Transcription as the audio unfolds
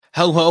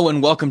Hello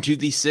and welcome to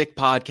the Sick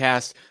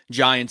Podcast,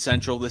 Giant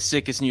Central, the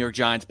sickest New York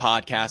Giants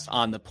podcast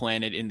on the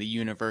planet, in the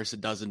universe.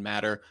 It doesn't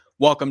matter.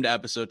 Welcome to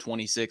episode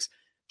 26.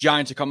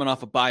 Giants are coming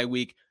off a bye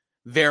week,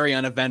 very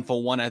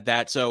uneventful one at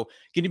that. So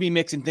going to be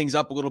mixing things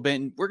up a little bit.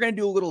 And we're going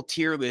to do a little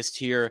tier list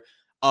here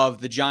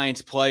of the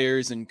Giants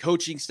players and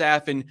coaching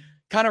staff and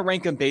kind of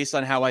rank them based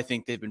on how I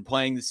think they've been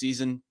playing this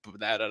season. Put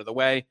that out of the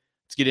way.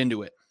 Let's get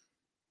into it.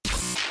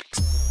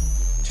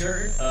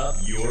 Turn up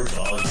your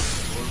volume.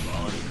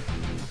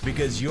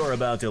 Because you're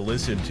about to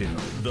listen to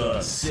The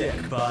Sick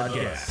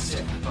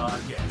Podcast.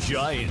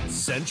 Giants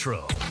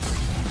Central.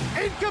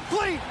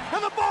 Incomplete,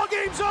 and the ball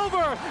game's over,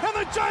 and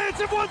the Giants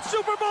have won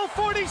Super Bowl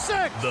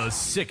 46. The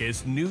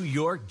sickest New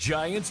York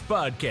Giants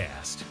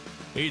podcast.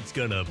 It's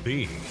gonna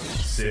be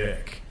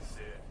sick.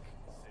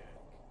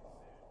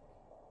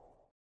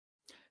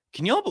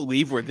 Can y'all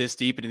believe we're this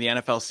deep into the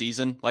NFL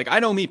season? Like, I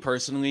know me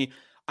personally,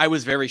 I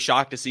was very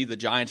shocked to see the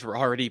Giants were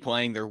already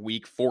playing their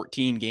Week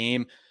 14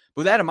 game.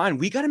 With that in mind,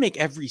 we got to make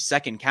every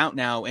second count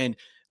now. And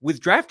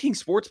with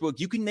DraftKings Sportsbook,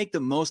 you can make the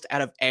most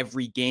out of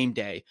every game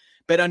day.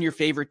 Bet on your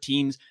favorite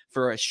teams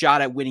for a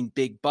shot at winning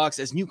big bucks,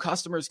 as new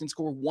customers can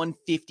score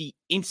 $150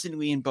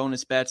 instantly in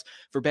bonus bets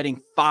for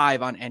betting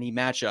 $5 on any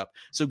matchup.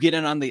 So get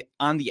in on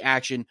the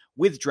action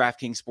with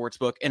DraftKings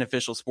Sportsbook, an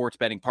official sports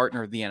betting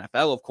partner of the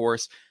NFL, of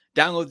course.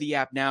 Download the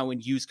app now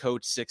and use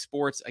code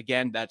 6sports.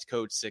 Again, that's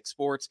code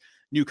 6sports.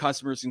 New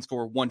customers can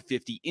score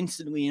 $150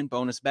 instantly in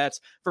bonus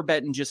bets for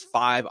betting just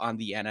 $5 on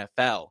the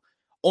NFL.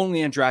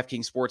 Only on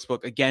DraftKings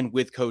Sportsbook, again,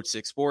 with code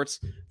 6sports.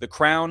 The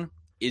crown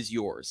is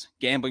yours.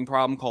 Gambling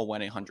problem? Call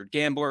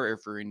 1-800-GAMBLER.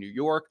 If you're in New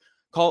York,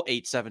 call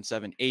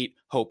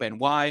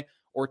 877-8-HOPE-NY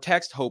or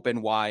text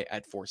HOPE-NY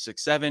at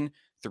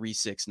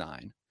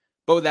 467-369.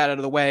 But with that out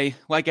of the way,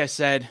 like I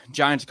said,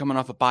 Giants are coming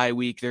off a bye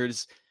week.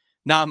 There's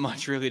not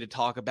much really to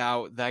talk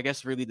about. I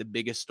guess really the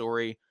biggest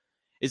story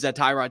is that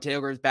Tyrod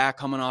Taylor is back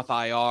coming off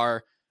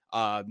IR,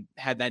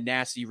 had that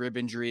nasty rib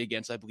injury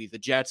against, I believe, the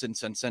Jets, and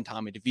since then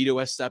Tommy DeVito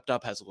has stepped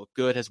up, has looked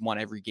good, has won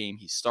every game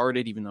he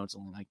started, even though it's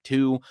only like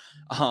 2.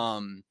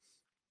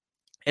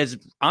 As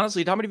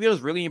honestly, Tommy DeVito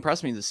has really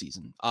impressed me this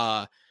season.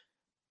 But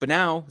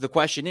now the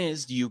question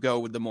is, do you go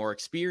with the more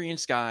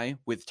experienced guy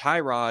with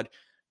Tyrod,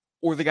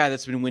 or the guy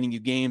that's been winning you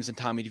games and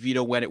Tommy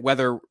DeVito?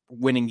 Whether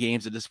winning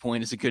games at this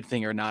point is a good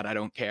thing or not, I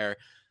don't care.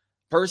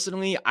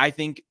 Personally, I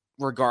think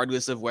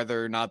regardless of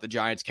whether or not the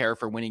Giants care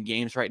for winning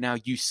games right now,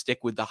 you stick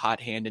with the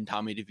hot hand in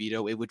Tommy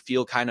DeVito. It would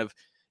feel kind of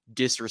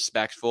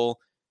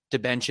disrespectful to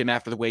bench him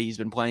after the way he's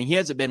been playing. He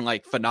hasn't been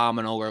like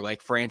phenomenal or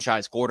like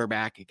franchise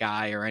quarterback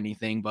guy or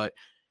anything, but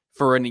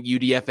for an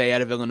UDFA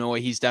out of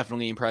Illinois, he's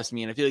definitely impressed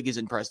me, and I feel like he's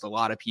impressed a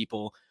lot of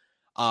people.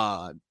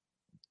 I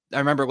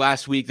remember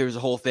last week there was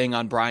a whole thing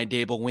on Brian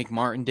Dable, Wink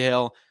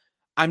Martindale.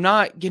 I'm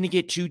not going to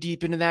get too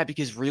deep into that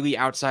because really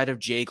outside of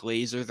Jake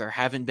Laser, there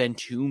haven't been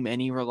too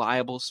many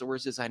reliable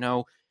sources. I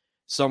know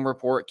some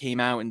report came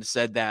out and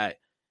said that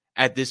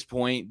at this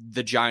point,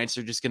 the Giants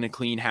are just going to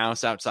clean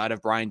house outside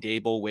of Brian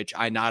Dable, which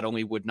I not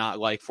only would not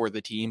like for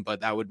the team,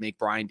 but that would make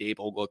Brian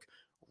Dable look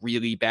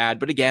really bad.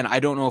 But again, I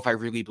don't know if I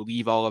really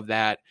believe all of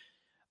that.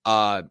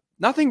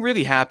 Nothing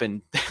really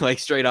happened like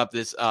straight up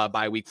this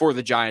bye week for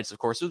the Giants. Of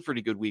course, it was a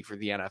pretty good week for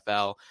the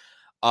NFL.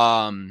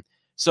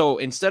 So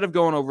instead of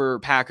going over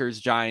Packers,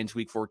 Giants,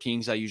 Week 14,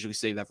 because I usually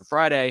save that for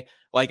Friday,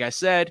 like I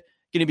said,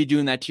 going to be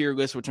doing that tier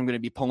list, which I'm going to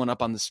be pulling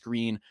up on the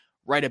screen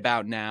right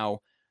about now.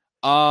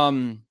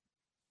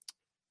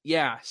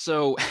 Yeah,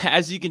 so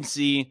as you can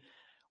see,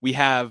 we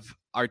have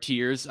our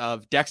tiers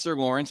of Dexter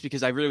Lawrence,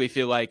 because I really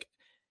feel like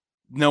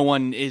no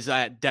one is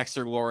at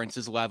Dexter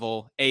Lawrence's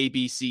level. A,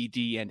 B, C,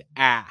 D, and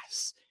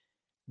ass.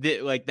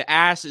 The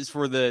ass is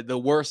for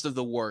the worst of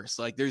the worst.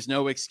 Like, there's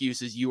no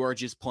excuses. You are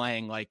just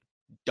playing like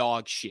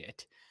dog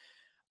shit.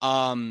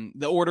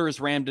 The order is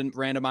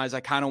randomized. I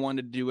kind of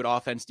wanted to do it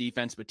offense,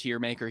 defense, but tier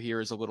maker here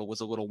was a little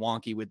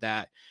wonky with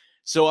that.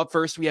 So up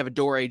first we have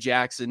Adoree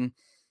Jackson,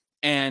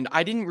 and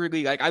I didn't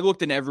really I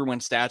looked into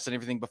everyone's stats and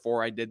everything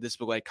before I did this,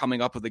 but like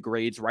coming up with the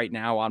grades right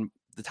now on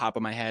the top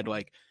of my head,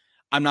 like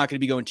I'm not going to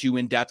be going too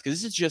in depth because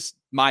this is just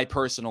my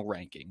personal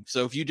ranking.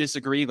 So if you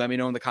disagree, let me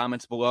know in the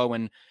comments below,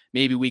 and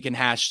maybe we can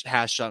hash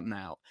something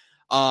out.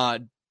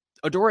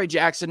 Adoree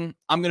Jackson,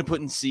 I'm going to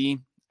put in C.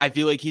 I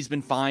feel like he's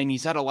been fine.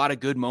 He's had a lot of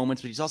good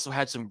moments, but he's also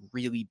had some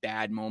really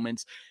bad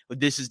moments.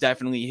 But this is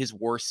definitely his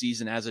worst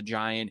season as a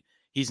Giant.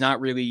 He's not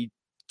really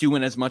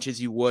doing as much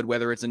as you would,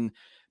 whether it's in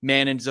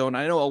man and zone.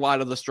 I know a lot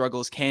of the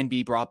struggles can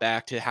be brought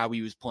back to how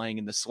he was playing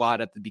in the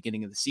slot at the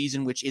beginning of the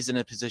season, which isn't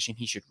a position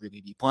he should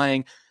really be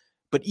playing.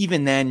 But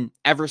even then,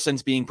 ever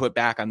since being put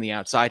back on the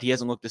outside, he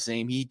hasn't looked the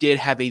same. He did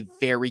have a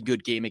very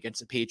good game against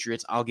the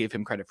Patriots. I'll give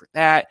him credit for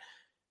that,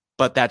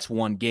 but that's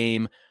one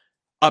game.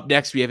 Up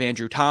next, we have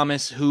Andrew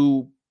Thomas,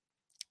 who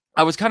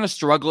I was kind of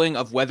struggling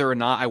of whether or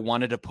not I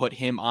wanted to put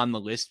him on the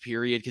list,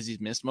 period, because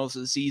he's missed most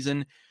of the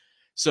season.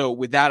 So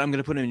with that, I'm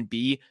going to put him in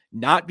B,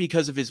 not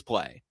because of his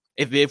play.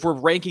 If we're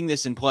ranking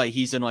this in play,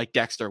 he's in like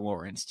Dexter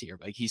Lawrence tier.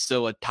 Like, he's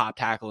still a top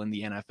tackle in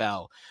the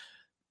NFL.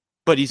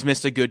 but he's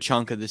missed a good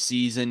chunk of the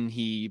season.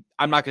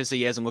 I'm not going to say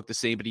he hasn't looked the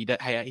same, but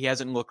he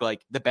hasn't looked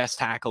like the best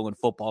tackle in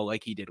football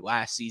like he did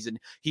last season.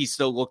 He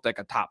still looked like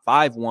a top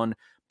 5 one,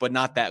 but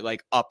not that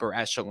like upper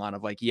echelon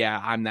of like, yeah,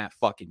 I'm that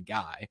fucking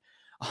guy.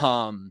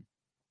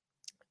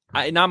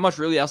 Not much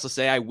really else to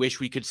say. I wish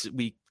we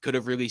could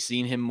have really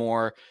seen him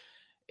more.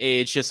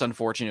 It's just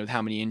unfortunate with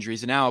how many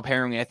injuries. And now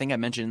apparently, I think I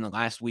mentioned in the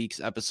last week's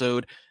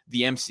episode,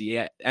 the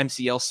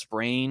MCL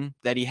sprain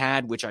that he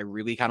had, which I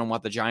really kind of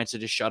want the Giants to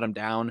just shut him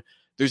down.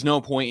 There's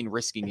no point in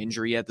risking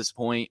injury at this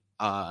point.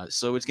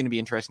 So it's going to be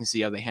interesting to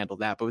see how they handle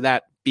that. But with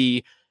that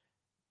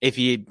if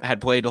he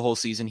had played the whole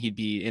season, he'd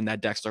be in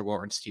that Dexter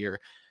Lawrence tier.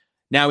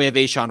 Now we have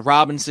A'Shawn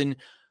Robinson,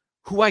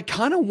 who I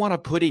kind of want to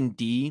put in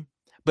D,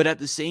 but at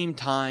the same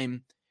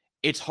time,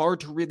 it's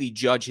hard to really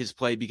judge his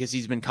play because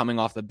he's been coming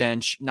off the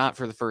bench, not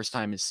for the first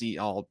time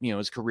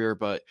his career,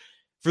 but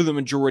for the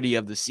majority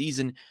of the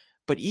season.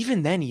 But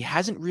even then, he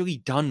hasn't really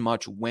done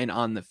much when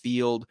on the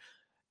field.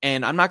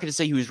 And I'm not going to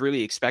say he was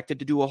really expected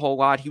to do a whole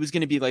lot. He was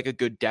going to be like a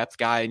good depth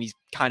guy, and he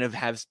kind of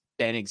has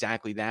been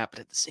exactly that.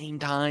 But at the same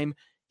time,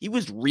 he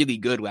was really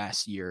good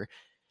last year.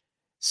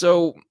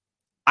 So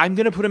I'm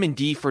going to put him in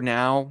D for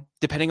now.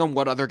 Depending on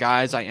what other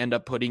guys I end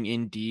up putting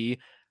in D,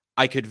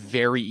 I could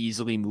very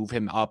easily move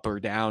him up or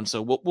down.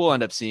 So we'll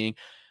end up seeing.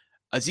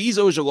 Azeez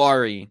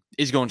Ojulari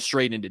is going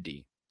straight into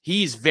D.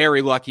 He's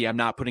very lucky I'm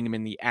not putting him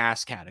in the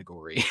ass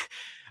category.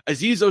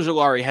 Azeez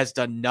Ojulari has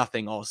done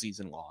nothing all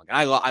season long.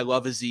 I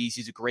love Azeez.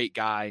 He's a great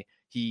guy.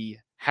 He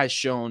has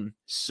shown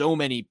so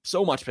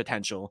much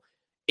potential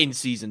in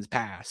seasons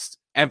past.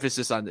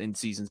 Emphasis on in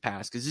seasons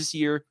past, because this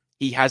year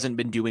he hasn't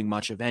been doing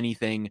much of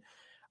anything.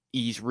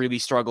 He's really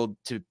struggled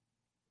to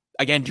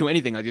do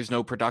anything. Like, there's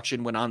no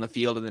production when on the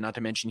field, and then not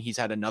to mention he's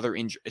had another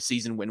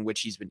season in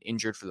which he's been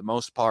injured for the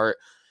most part.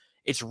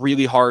 It's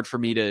really hard for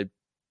me to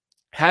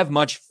have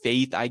much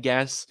faith, I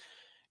guess,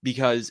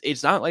 because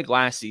it's not like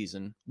last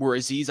season where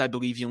Azeez, I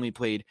believe he only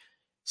played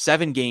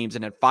 7 games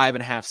and had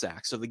 5.5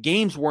 sacks. So the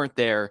games weren't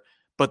there,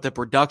 but the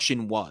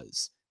production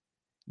was.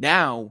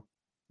 Now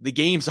the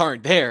games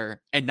aren't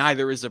there and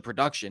neither is the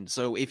production.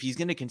 So if he's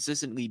going to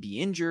consistently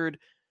be injured,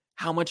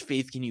 how much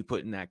faith can you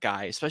put in that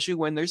guy, especially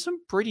when there's some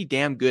pretty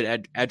damn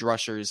good edge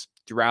rushers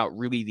throughout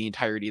really the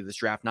entirety of this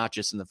draft, not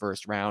just in the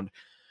first round.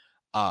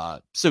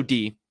 So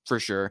D for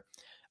sure.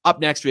 Up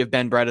next, we have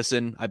Ben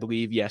Bredeson, I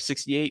believe. Yeah,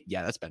 68.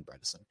 Yeah, that's Ben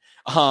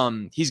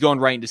Bredeson. He's going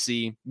right into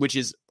C, which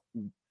is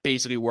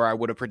basically where I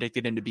would have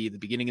predicted him to be at the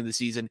beginning of the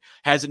season.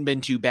 Hasn't been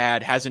too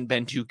bad, hasn't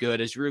been too good.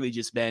 Has really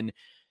just been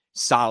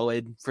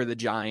solid for the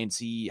Giants.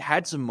 He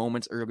had some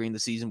moments early in the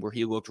season where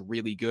he looked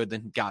really good,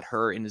 then got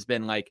hurt, and has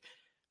been like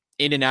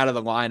in and out of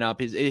the lineup.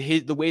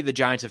 The way the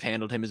Giants have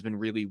handled him has been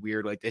really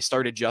weird. Like, they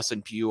started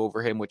Justin Pugh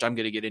over him, which I'm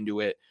going to get into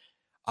it.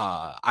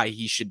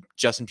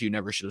 Justin Pugh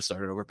never should have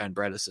started over Ben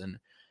Bredeson.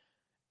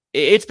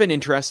 It's been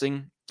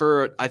interesting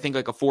for, I think,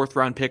 like a 4th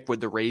round pick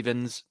with the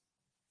Ravens.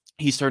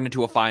 He's turned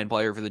into a fine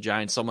player for the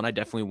Giants. Someone I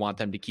definitely want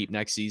them to keep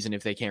next season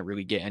if they can't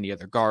really get any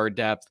other guard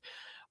depth.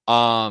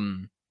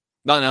 Nothing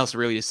else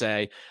really to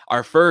say.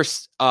 Our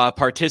first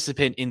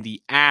participant in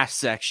the ass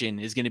section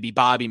is going to be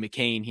Bobby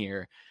McCain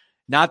here.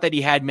 Not that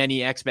he had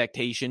many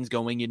expectations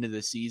going into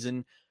the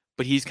season,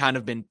 but he's kind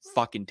of been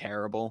fucking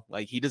terrible.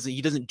 Like, he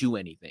doesn't do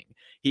anything.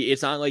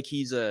 It's not like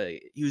he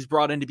was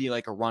brought in to be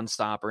like a run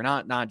stopper,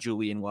 not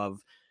Julian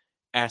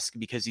Love-esque,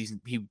 because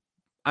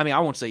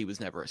I won't say he was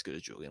never as good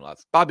as Julian Love.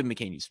 Bobby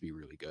McCain used to be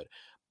really good,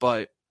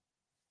 but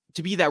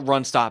to be that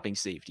run stopping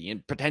safety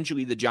and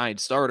potentially the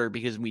Giants starter,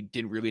 because we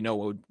didn't really know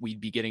what we'd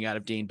be getting out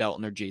of Dane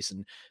Belton or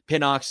Jason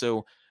Pinnock.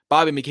 So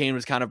Bobby McCain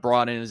was kind of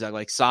brought in as that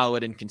like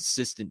solid and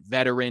consistent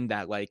veteran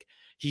that like,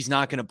 he's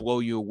not going to blow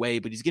you away,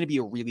 but he's going to be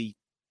a really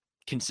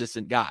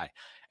consistent guy.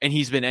 And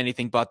he's been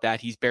anything but that.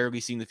 He's barely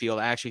seen the field.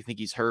 I actually think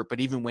he's hurt, but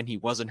even when he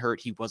wasn't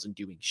hurt, he wasn't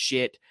doing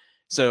shit.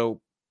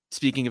 So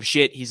speaking of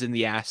shit, he's in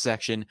the ass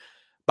section.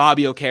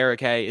 Bobby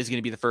Okereke is going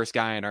to be the first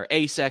guy in our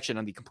A section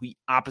on the complete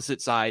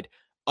opposite side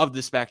of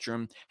the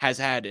spectrum. Has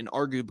had an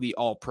arguably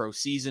all-pro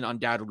season,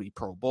 undoubtedly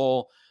Pro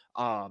Bowl.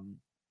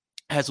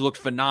 Has looked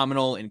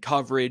phenomenal in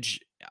coverage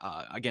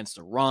against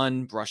the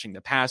run, rushing the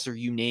passer,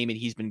 you name it.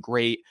 He's been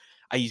great.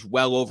 He's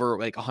well over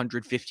like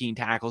 115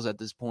 tackles at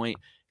this point,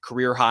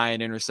 career high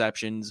in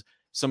interceptions,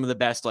 some of the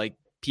best like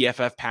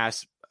PFF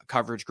pass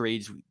coverage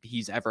grades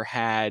he's ever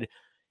had.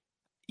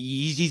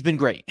 He's been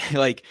great.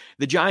 Like,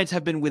 the Giants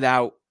have been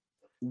without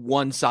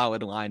one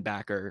solid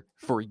linebacker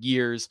for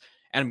years,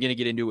 and I'm going to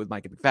get into it with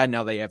Micah McFadden.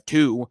 Now they have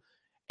 2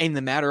 in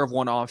the matter of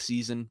one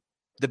offseason.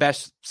 The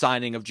best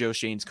signing of Joe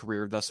Shane's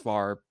career thus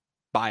far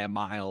by a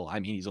mile. I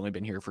mean, he's only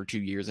been here for 2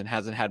 years and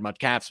hasn't had much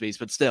cap space,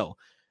 but still,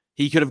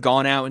 he could have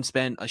gone out and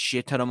spent a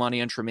shit ton of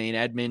money on Tremaine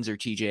Edmonds or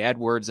TJ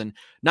Edwards. And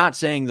not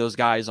saying those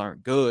guys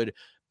aren't good,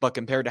 but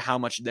compared to how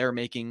much they're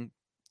making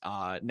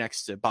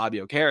next to Bobby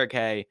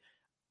Okereke,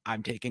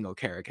 I'm taking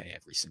Okereke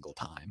every single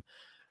time.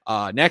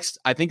 Next,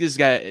 I think this is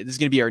going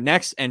to be our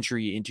next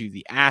entry into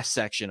the ass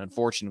section,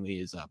 unfortunately,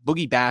 is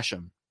Boogie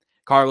Basham.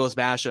 Carlos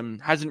Basham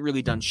hasn't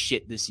really done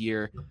shit this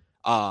year.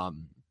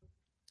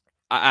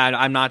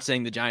 I'm not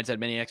saying the Giants had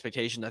many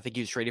expectations. I think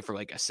he was traded for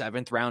like a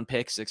 7th round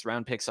pick, 6th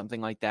round pick, something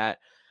like that.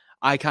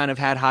 I kind of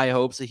had high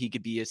hopes that he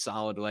could be a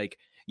solid, like,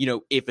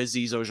 if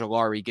Azeez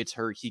Ojulari gets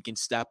hurt, he can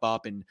step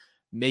up and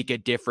make a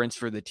difference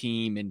for the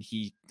team. And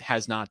he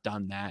has not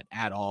done that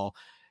at all.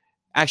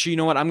 Actually, you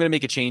know what? I'm going to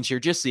make a change here.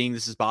 Just seeing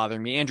this is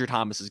bothering me. Andrew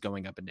Thomas is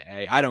going up into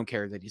A. I don't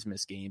care that he's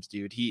missed games,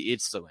 dude.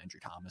 It's still Andrew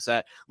Thomas.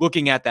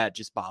 Looking at that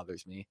just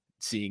bothers me,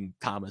 seeing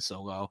Thomas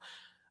so low.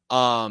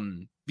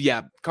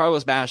 Yeah,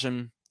 Carlos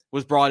Basham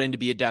was brought in to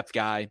be a depth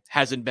guy,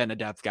 hasn't been a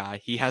depth guy.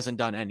 He hasn't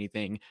done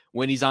anything.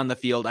 When he's on the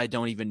field, I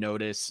don't even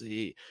notice.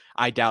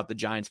 I doubt the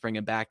Giants bring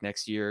him back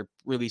next year.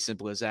 Really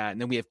simple as that.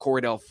 And then we have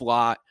Cordell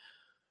Flott,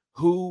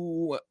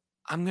 who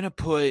I'm going to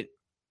put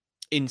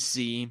in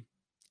C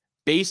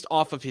based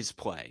off of his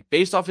play.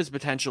 Based off his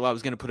potential, I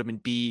was going to put him in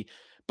B,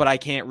 but I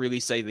can't really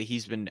say that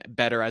he's been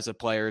better as a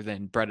player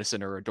than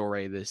Bredesen or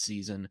Adore this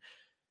season.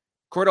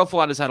 Cordell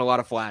Flott has had a lot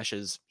of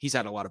flashes. He's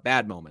had a lot of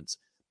bad moments.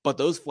 But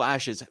those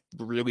flashes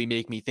really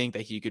make me think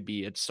that he could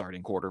be a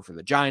starting quarter for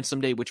the Giants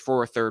someday, which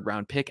for a 3rd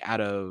round pick out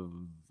of,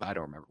 I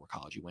don't remember what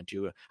college he went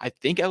to. I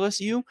think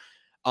LSU.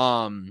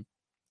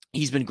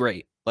 He's been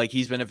great. Like,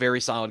 he's been a very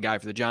solid guy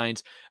for the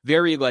Giants.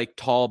 Very, like,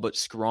 tall but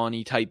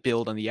scrawny type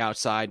build on the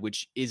outside,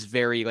 which is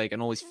very, like,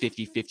 an always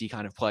 50-50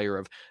 kind of player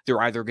of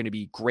they're either going to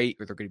be great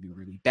or they're going to be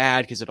really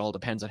bad because it all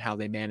depends on how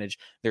they manage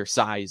their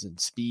size and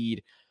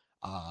speed.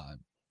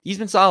 He's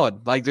been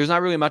solid. Like, there's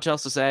not really much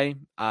else to say.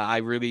 I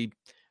really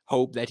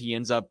hope that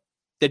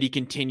he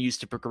continues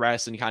to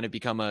progress and kind of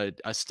become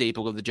a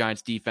staple of the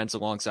Giants defense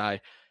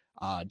alongside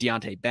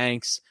Deonte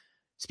Banks.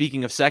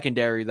 Speaking of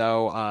secondary,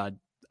 though,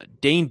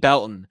 Dane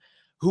Belton,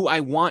 who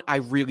I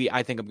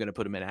think I'm going to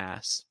put him in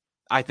ass.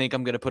 I think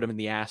I'm going to put him in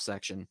the ass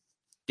section.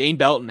 Dane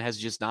Belton has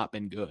just not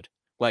been good,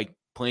 like,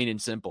 plain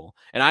and simple.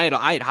 And I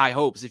had high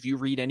hopes. If you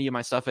read any of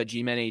my stuff at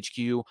G-Men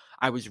HQ,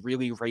 I was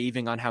really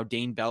raving on how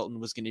Dane Belton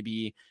was going to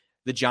be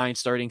the Giants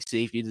starting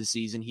safety of the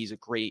season. He's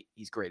great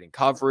in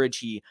coverage.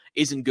 He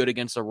isn't good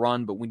against the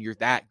run, but when you're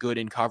that good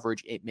in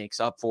coverage, it makes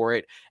up for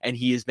it. And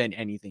he has been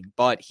anything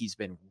but. He's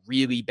been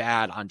really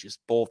bad on just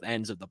both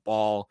ends of the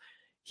ball.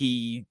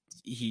 He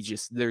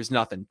just, there's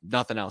nothing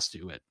else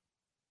to it.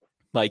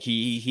 Like,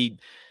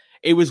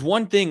 it was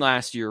one thing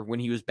last year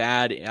when he was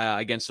bad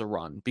against the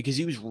run because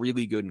he was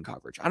really good in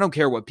coverage. I don't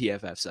care what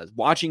PFF says.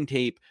 Watching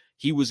tape,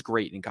 he was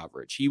great in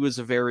coverage. He was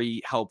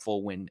very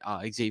helpful when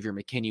Xavier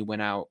McKinney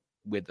went out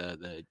with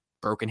the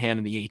broken hand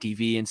in the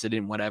ATV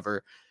incident,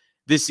 whatever.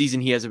 This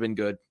season, he hasn't been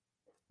good,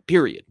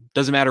 period.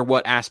 Doesn't matter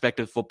what aspect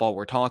of football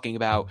we're talking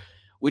about,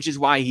 which is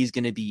why he's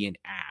going to be an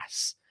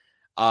ass.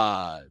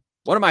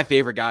 One of my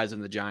favorite guys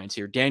in the Giants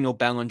here, Daniel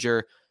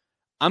Bellinger.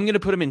 I'm going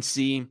to put him in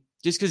C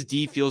just because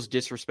D feels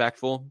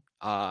disrespectful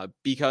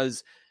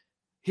because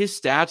his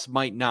stats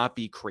might not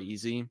be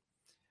crazy,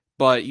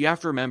 but you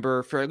have to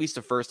remember for at least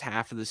the first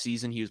half of the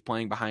season, he was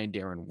playing behind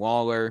Darren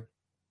Waller.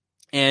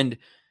 And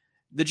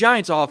the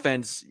Giants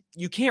offense,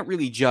 you can't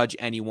really judge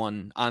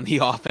anyone on the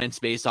offense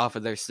based off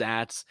of their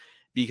stats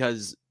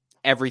because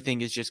everything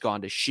has just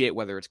gone to shit,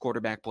 whether it's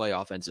quarterback play,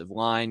 offensive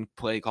line,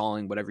 play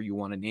calling, whatever you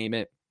want to name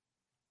it.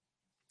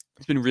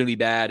 It's been really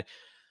bad.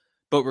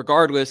 But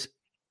regardless,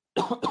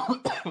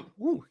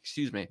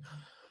 excuse me,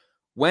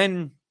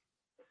 when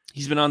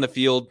he's been on the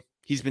field,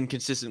 he's been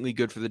consistently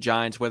good for the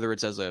Giants, whether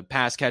it's as a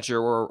pass catcher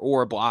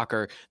or a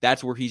blocker.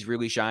 That's where he's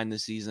really shined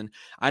this season.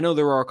 I know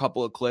there are a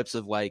couple of clips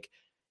of like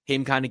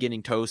him kind of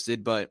getting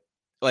toasted, but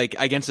like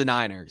against the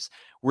Niners,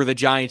 where the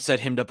Giants set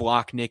him to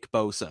block Nick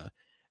Bosa.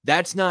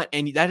 That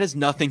has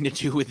nothing to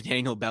do with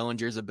Daniel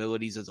Bellinger's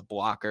abilities as a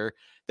blocker.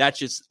 That's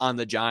just on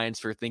the Giants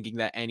for thinking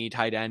that any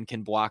tight end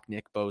can block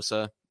Nick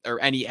Bosa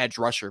or any edge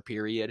rusher,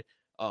 period.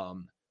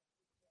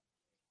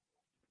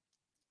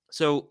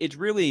 So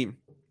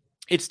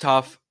it's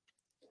tough.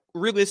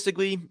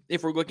 Realistically,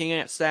 if we're looking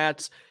at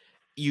stats,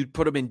 you'd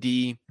put him in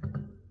D.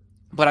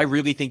 But I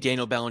really think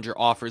Daniel Bellinger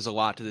offers a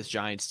lot to this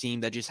Giants team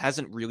that just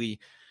hasn't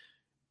really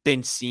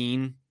been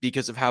seen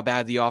because of how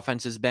bad the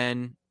offense has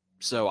been.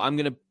 So I'm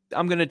gonna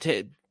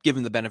give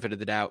him the benefit of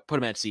the doubt, put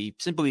him at C,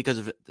 simply because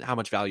of how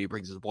much value he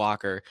brings as a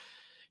blocker.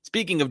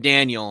 Speaking of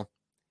Daniel,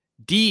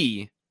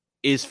 D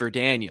is for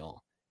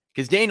Daniel,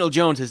 because Daniel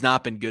Jones has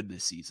not been good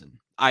this season.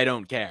 I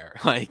don't care.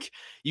 Like,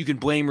 you can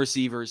blame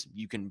receivers,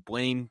 you can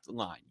blame the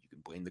line, you can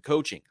blame the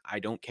coaching. I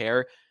don't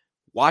care.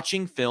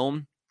 Watching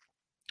film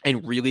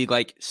and really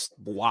like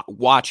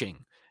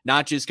watching,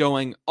 not just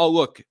going, oh,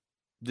 look,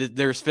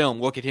 there's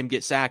film. Look at him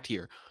get sacked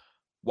here.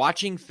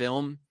 Watching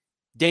film,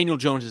 Daniel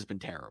Jones has been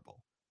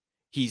terrible.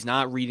 He's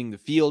not reading the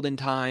field in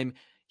time.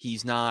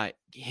 He's not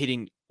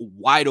hitting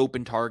wide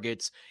open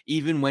targets.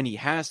 Even when he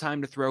has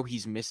time to throw,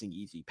 he's missing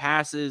easy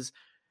passes.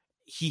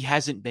 He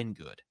hasn't been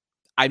good.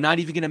 I'm not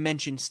even going to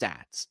mention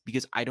stats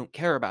because I don't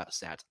care about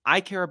stats. I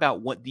care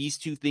about what these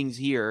two things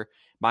here,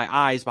 my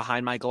eyes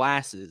behind my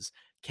glasses,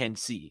 can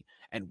see.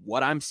 And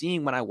what I'm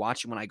seeing when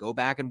I go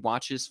back and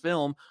watch his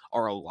film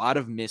are a lot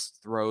of missed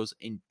throws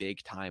in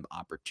big time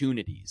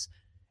opportunities.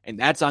 And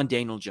that's on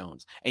Daniel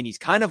Jones. And he's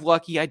kind of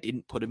lucky I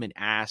didn't put him in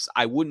ass.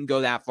 I wouldn't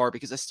go that far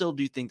because I still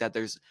do think that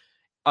there's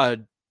a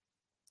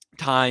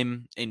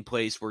time and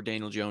place where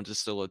Daniel Jones is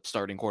still a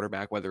starting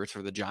quarterback, whether it's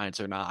for the Giants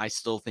or not. I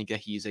still think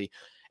that he's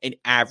an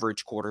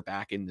average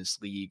quarterback in this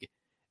league.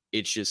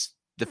 It's just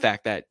the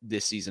fact that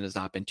this season has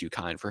not been too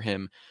kind for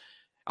him.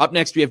 Up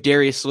next, we have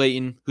Darius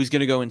Slayton, who's going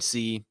to go and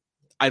see.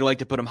 I'd like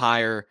to put him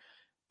higher,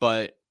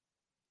 but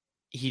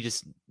he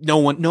just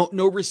no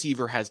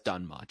receiver has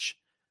done much.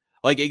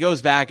 Like, it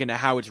goes back into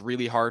how it's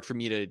really hard for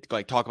me to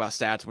like talk about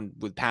stats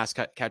with pass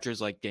catchers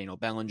like Daniel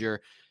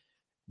Bellinger,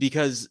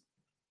 because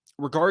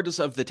regardless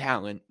of the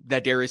talent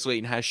that Darius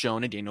Slayton has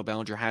shown and Daniel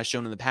Bellinger has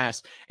shown in the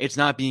past, it's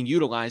not being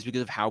utilized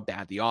because of how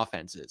bad the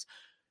offense is.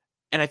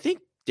 And I think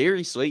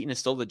Darius Slayton is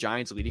still the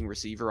Giants' leading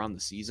receiver on the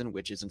season,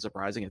 which isn't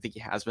surprising. I think he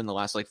has been the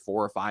last like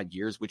 4 or 5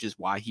 years, which is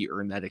why he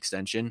earned that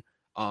extension.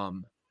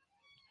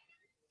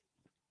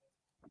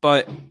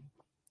 But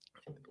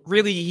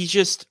really,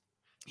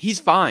 he's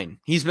fine.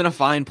 He's been a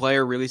fine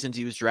player really since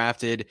he was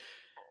drafted.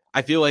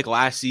 I feel like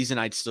last season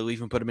I'd still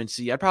even put him in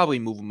C. I'd probably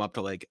move him up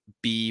to like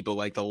B, but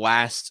like the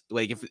last,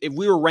 like if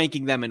we were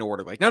ranking them in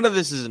order, like none of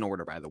this is in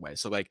order, by the way.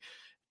 So like,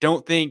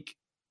 don't think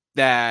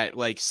that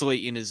like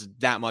Slayton is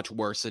that much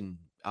worse than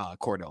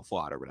Cordell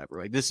Flott or whatever.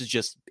 Like, this is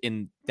just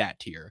in that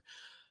tier.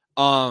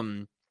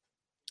 I'd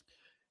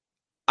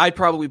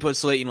probably put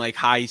Slayton like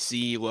high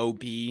C, low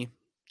B,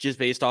 just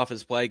based off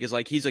his play, because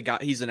like he's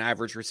an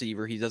average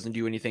receiver. He doesn't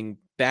do anything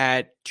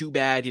too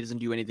bad. He doesn't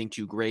do anything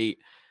too great.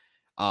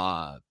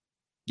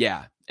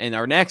 Yeah. And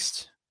our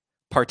next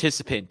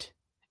participant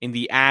in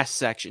the ass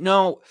section.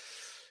 No,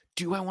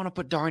 do I want to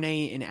put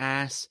Darnay in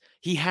ass?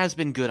 He has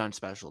been good on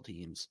special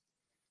teams.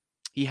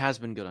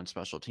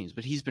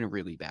 But he's been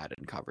really bad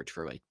in coverage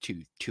for like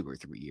two or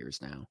 3 years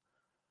now.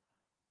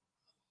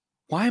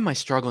 Why am I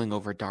struggling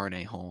over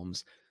Darnay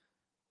Holmes?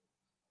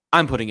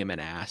 I'm putting him in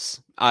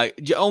ass.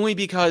 Only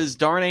because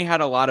Darnay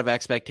had a lot of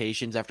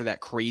expectations after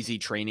that crazy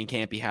training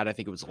camp he had. I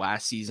think it was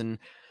last season,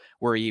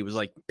 where he was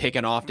like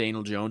picking off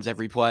Daniel Jones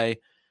every play.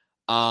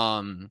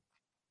 And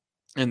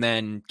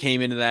then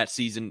came into that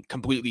season,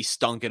 completely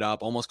stunk it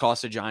up, almost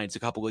cost the Giants a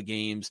couple of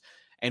games,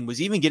 and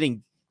was even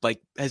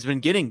has been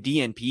getting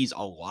DNPs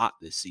a lot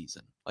this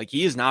season. Like,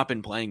 he has not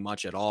been playing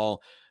much at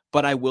all,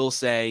 but I will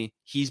say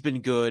he's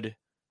been good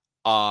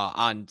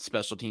on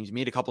special teams. He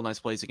made a couple nice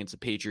plays against the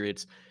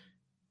Patriots.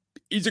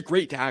 He's a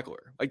great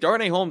tackler. Like,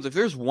 Darnay Holmes, if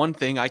there's one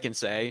thing I can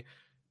say,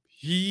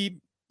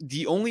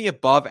 the only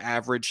above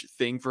average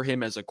thing for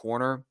him as a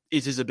corner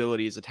is his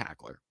ability as a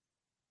tackler,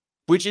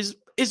 which is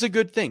a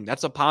good thing.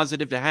 That's a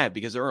positive to have,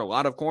 because there are a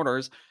lot of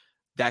corners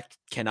that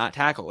cannot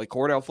tackle, like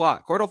Cordell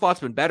Flott. Cordell Flott's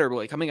been better, but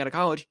like coming out of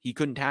college, he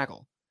couldn't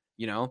tackle,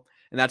 and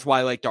that's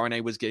why like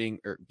Darnay was getting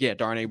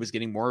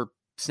more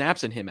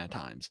snaps than him at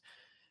times,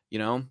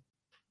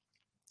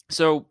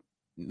 So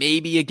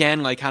maybe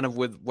again, like kind of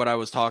with what I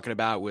was talking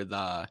about with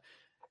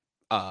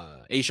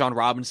A'Shawn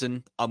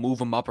Robinson, I'll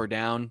move him up or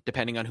down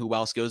depending on who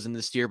else goes in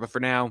this tier. But for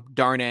now,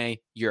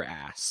 Darnay, your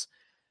ass.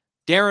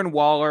 Darren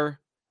Waller,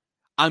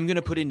 I'm going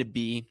to put into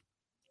B,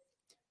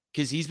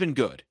 because he's been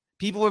good.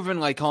 People have been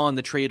like calling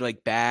the trade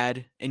like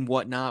bad and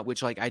whatnot,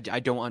 which like I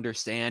don't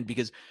understand,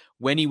 because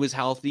when he was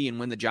healthy and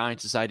when the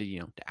Giants decided,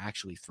 to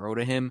actually throw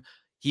to him,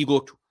 he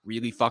looked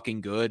really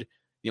fucking good.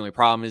 The only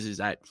problem is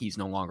that he's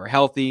no longer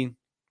healthy.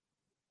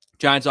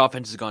 Giants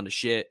offense has gone to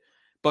shit.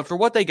 But for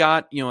what they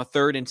got, a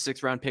 3rd and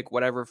 6th round pick,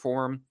 whatever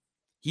for him,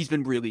 he's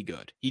been really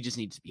good. He just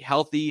needs to be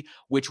healthy,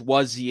 which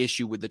was the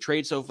issue with the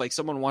trade. So if like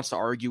someone wants to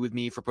argue with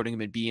me for putting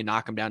him in B and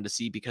knock him down to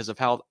C because of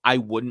health, I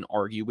wouldn't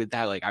argue with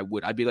that. Like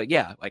I'd be like,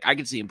 yeah, like I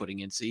can see him putting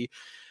in C.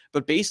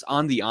 But based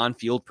on the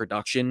on-field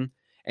production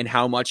and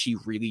how much he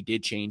really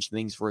did change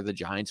things for the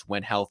Giants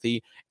when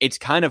healthy, it's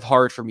kind of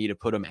hard for me to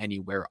put him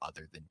anywhere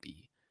other than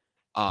B.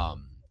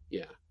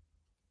 Yeah.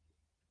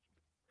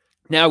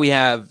 Now we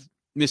have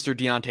Mr.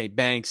 Deonte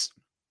Banks,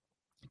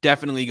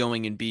 definitely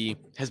going in B.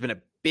 Has been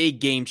a big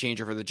game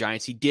changer for the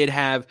Giants. He did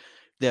have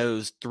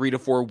those 3 to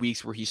 4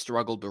 weeks where he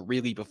struggled, but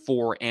really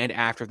before and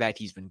after that,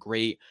 he's been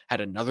great.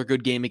 Had another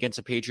good game against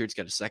the Patriots,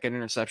 got a second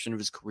interception of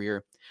his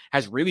career.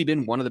 Has really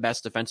been one of the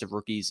best defensive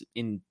rookies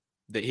in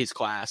his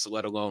class,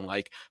 let alone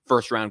like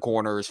first round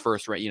corners,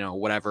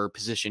 whatever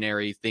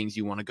positionary things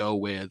you want to go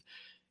with.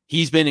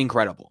 He's been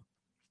incredible.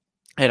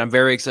 And I'm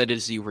very excited to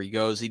see where he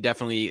goes. He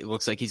definitely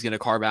looks like he's going to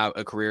carve out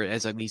a career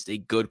as at least a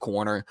good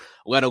corner,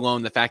 let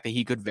alone the fact that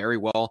he could very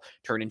well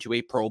turn into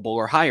a Pro Bowl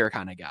or higher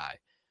kind of guy.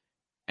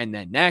 And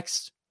then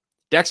next,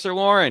 Dexter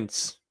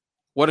Lawrence.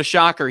 What a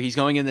shocker. He's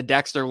going in the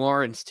Dexter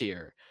Lawrence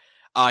tier.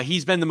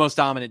 He's been the most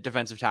dominant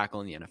defensive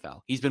tackle in the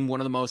NFL. He's been one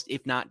of the most,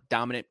 if not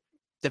dominant,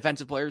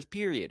 defensive players,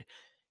 period.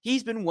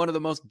 He's been one of the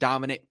most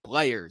dominant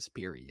players,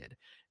 period.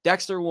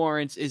 Dexter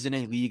Lawrence is in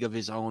a league of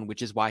his own,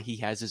 which is why he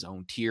has his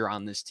own tier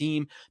on this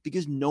team,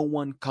 because no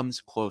one comes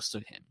close to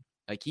him.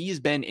 Like, he has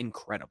been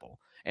incredible.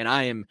 And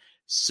I am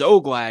so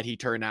glad he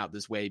turned out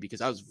this way,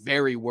 because I was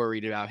very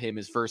worried about him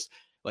his first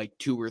like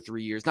 2 or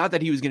 3 years. Not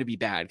that he was going to be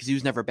bad, because he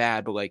was never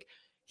bad, but like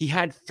he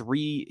had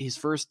his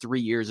first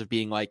 3 years of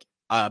being like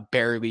a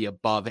barely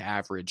above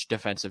average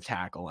defensive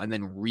tackle, and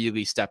then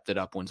really stepped it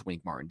up once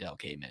Wink Martindale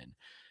came in.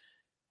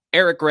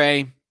 Eric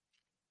Gray,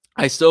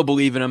 I still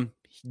believe in him.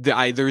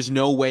 There's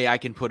no way I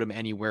can put him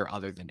anywhere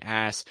other than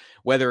ass,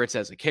 whether it's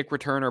as a kick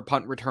returner,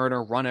 punt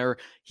returner, runner.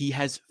 He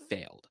has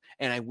failed.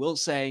 And I will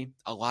say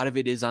a lot of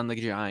it is on the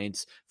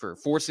Giants for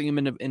forcing him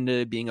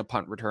into being a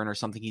punt returner,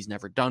 something he's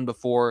never done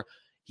before.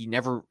 He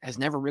has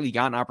never really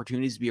gotten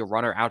opportunities to be a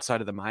runner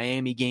outside of the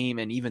Miami game.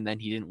 And even then,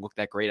 he didn't look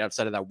that great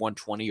outside of that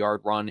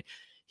 120-yard run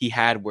he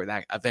had where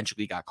that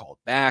eventually got called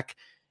back.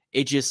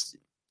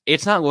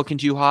 It's not looking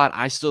too hot.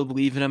 I still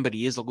believe in him, but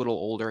he is a little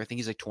older. I think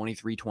he's like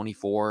 23,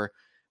 24,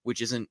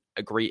 which isn't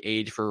a great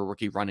age for a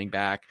rookie running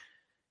back.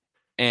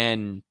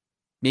 And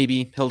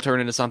maybe he'll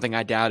turn into something.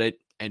 I doubt it.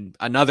 And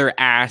another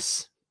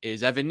ass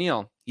is Evan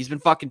Neal. He's been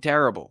fucking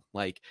terrible.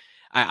 Like,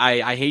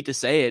 I hate to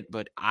say it,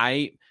 but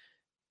I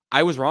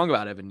was wrong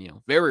about Evan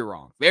Neal. Very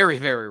wrong. Very,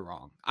 very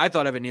wrong. I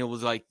thought Evan Neal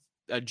was like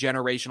a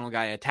generational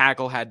guy. A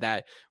tackle had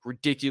that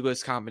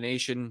ridiculous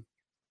combination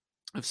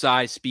of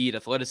size, speed,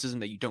 athleticism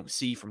that you don't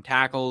see from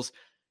tackles,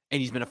 and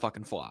he's been a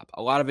fucking flop.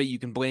 A lot of it you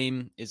can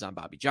blame is on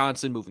Bobby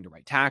Johnson moving to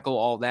right tackle,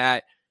 all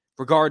that.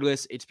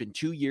 Regardless, it's been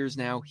 2 years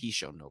now. He's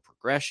shown no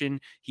progression.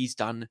 He's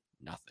done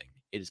nothing.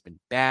 It has been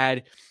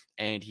bad,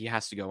 and he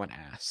has to go an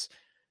ass.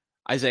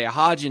 Isaiah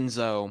Hodgins,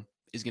 though,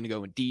 is going to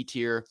go in D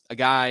tier. A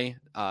guy,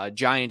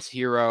 Giants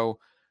hero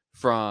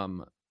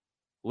from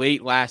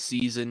late last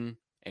season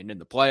and in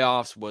the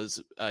playoffs,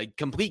 was a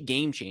complete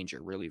game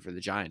changer, really, for the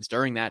Giants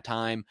during that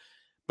time.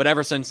 But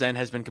ever since then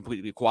has been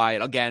completely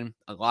quiet. Again,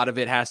 a lot of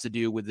it has to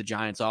do with the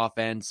Giants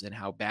offense and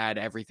how bad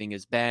everything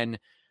has been.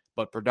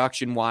 But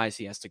production-wise,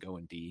 he has to go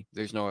in D.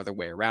 There's no other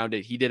way around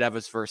it. He did have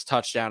his first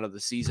touchdown of the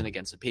season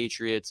against the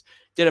Patriots.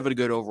 Did have a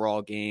good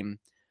overall game.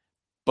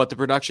 But the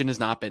production has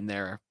not been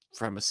there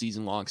from a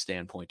season-long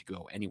standpoint to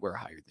go anywhere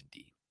higher than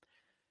D.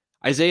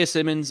 Isaiah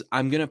Simmons,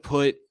 I'm going to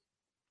put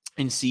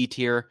in C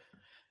tier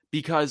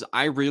because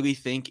I really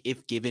think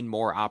if given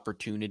more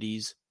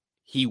opportunities,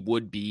 he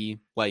would be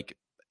like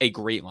a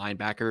great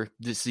linebacker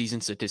this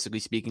season, statistically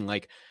speaking.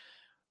 Like,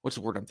 what's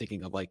the word I'm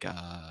thinking of? Like,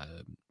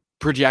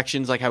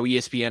 projections, like how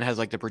ESPN has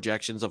like the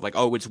projections of like,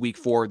 oh, it's week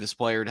 4. This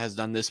player has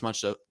done this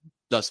much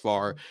thus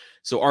far.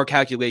 So our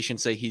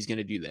calculations say he's going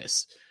to do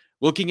this.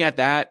 Looking at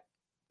that,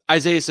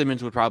 Isaiah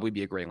Simmons would probably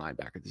be a great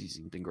linebacker this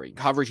season. He's been great in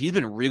coverage. He's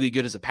been really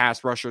good as a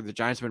pass rusher. The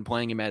Giants have been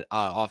playing him at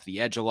off the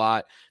edge a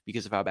lot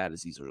because of how bad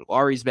Azeez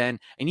Ojulari's been,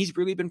 and he's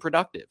really been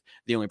productive.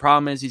 The only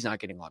problem is he's not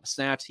getting a lot of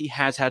snaps. He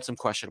has had some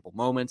questionable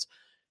moments.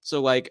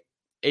 So, like,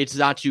 it's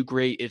not too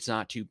great. It's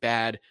not too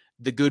bad.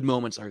 The good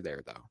moments are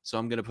there, though. So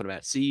I'm going to put him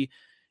at C.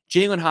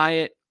 Jalen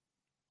Hyatt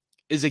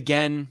is,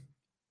 again,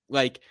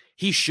 like,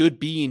 he should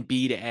be in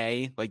B to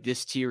A, like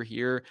this tier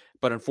here.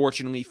 But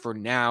unfortunately, for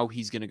now,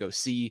 he's going to go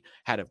C.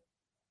 Had a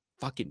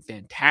fucking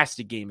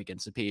fantastic game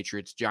against the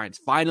Patriots. Giants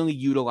finally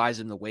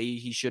utilized him the way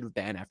he should have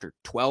been after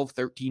 12,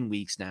 13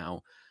 weeks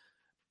now.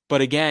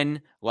 But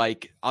again,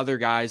 like other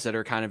guys that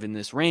are kind of in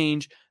this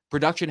range,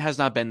 production has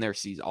not been there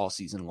all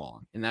season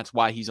long. And that's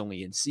why he's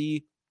only in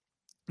C.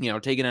 You know,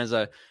 taken as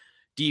a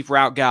deep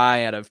route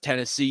guy out of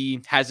Tennessee,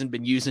 hasn't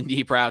been using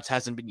deep routes,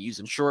 hasn't been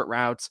using short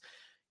routes.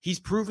 He's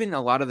proven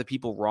a lot of the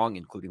people wrong,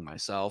 including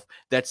myself,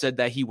 that said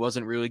that he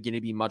wasn't really going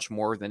to be much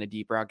more than a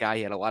deep route guy.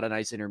 He had a lot of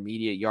nice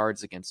intermediate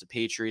yards against the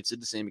Patriots, did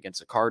the same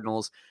against the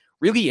Cardinals.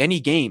 Really, any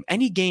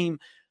game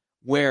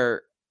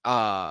where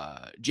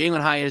Jalen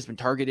Hyatt has been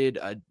targeted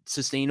a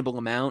sustainable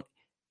amount,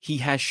 he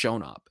has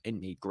shown up and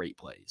made great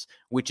plays,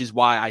 which is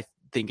why I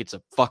think it's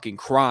a fucking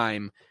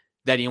crime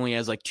that he only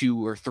has like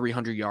 200 or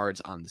 300 yards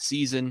on the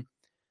season.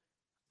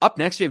 Up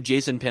next, we have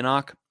Jason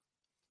Pinnock,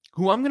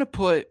 who I'm going to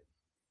put,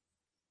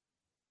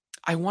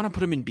 I want to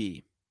put him in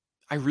B.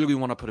 I really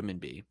want to put him in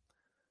B.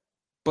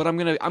 But I'm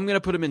going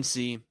to put him in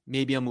C.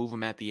 Maybe I'll move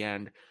him at the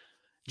end.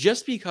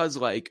 Just because,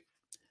 like,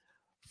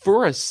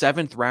 for a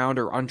 7th round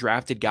or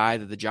undrafted guy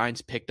that the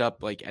Giants picked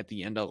up like at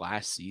the end of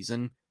last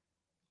season,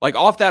 like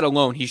off that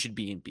alone, he should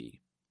be in B.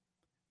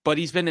 But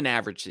he's been an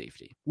average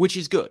safety, which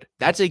is good.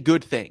 That's a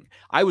good thing.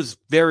 I was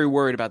very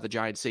worried about the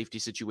Giants safety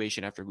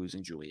situation after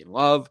losing Julian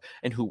Love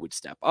and who would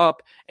step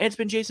up. And it's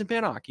been Jason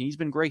Pinnock. And he's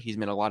been great. He's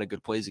made a lot of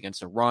good plays against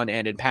the run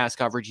and in pass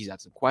coverage. He's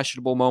had some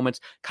questionable moments.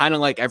 Kind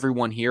of like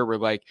everyone here, we're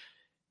like,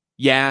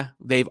 yeah,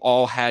 they've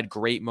all had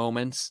great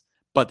moments,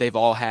 but they've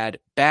all had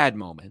bad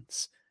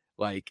moments.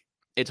 Like,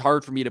 it's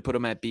hard for me to put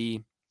him at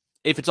B.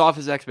 If it's off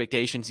his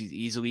expectations, he's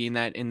easily in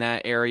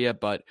that area.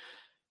 But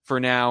for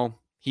now,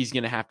 he's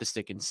going to have to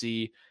stick in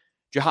C.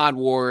 Jihad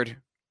Ward,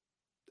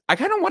 I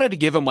kind of wanted to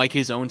give him like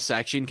his own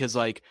section because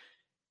like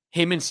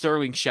him and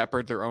Sterling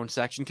Shepard, their own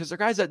section, because they're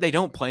guys that they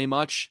don't play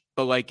much,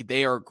 but like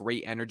they are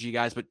great energy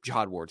guys. But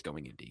Jihad Ward's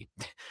going in D.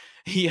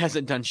 He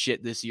hasn't done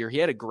shit this year. He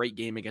had a great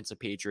game against the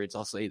Patriots,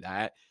 I'll say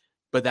that.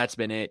 But that's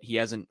been it. He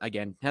hasn't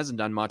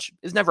done much.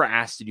 Is never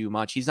asked to do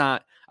much. He's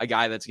not a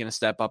guy that's going to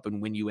step up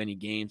and win you any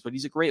games, but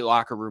he's a great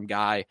locker room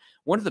guy.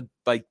 One of the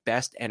like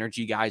best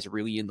energy guys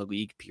really in the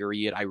league,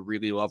 period. I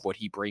really love what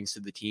he brings to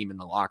the team in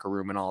the locker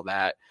room and all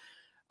that.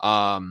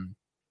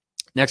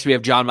 Next we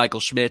have John Michael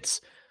Schmitz,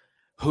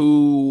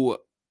 who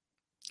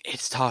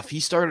it's tough. He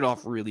started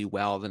off really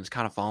well, then it's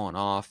kind of fallen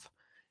off.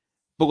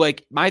 But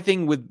like my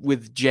thing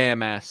with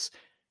JMS,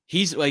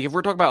 he's like, if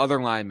we're talking about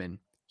other linemen,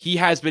 he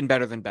has been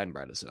better than Ben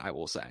Bredeson, I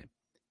will say.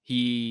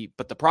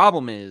 But the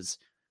problem is,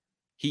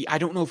 I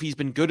don't know if he's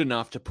been good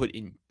enough to put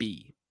in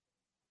B.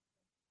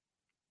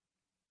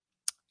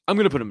 I'm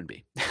going to put him in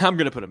B. I'm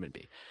going to put him in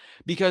B.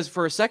 Because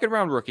for a second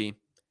round rookie,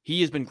 he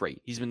has been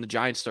great. He's been the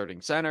Giants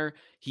starting center.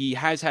 He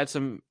has had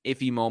some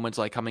iffy moments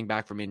like coming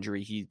back from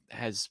injury. He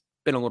has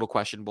been a little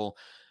questionable.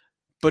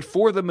 But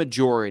for the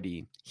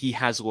majority, he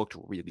has looked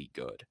really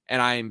good.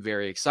 And I am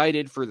very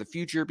excited for the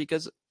future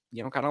because,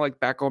 kind of like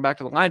going back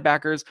to the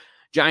linebackers,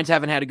 Giants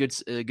haven't had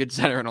a good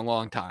center in a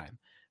long time.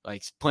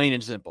 Like, plain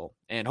and simple.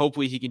 And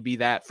hopefully he can be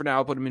that. For now,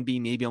 I'll put him in B.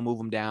 Maybe I'll move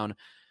him down.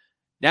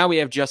 Now we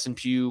have Justin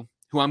Pugh,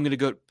 who I'm going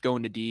to go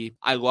into D.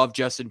 I love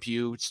Justin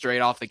Pugh, straight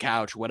off the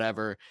couch,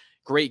 whatever.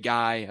 Great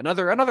guy.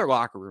 Another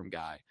locker room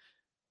guy.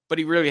 But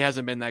he really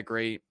hasn't been that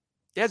great.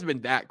 He hasn't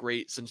been that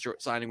great since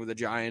signing with the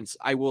Giants.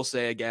 I will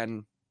say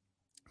again,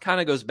 kind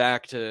of goes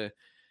back to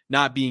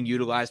not being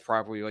utilized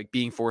properly, like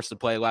being forced to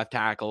play left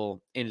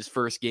tackle in his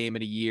first game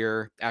in a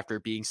year after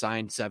being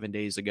signed 7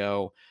 days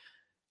ago.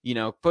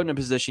 Put in a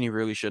position he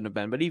really shouldn't have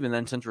been. But even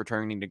then, since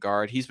returning to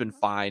guard, he's been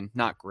fine,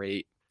 not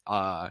great.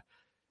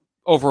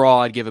 Overall,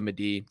 I'd give him a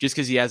D just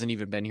because he hasn't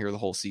even been here the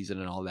whole season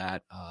and all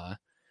that.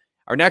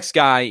 Our next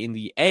guy in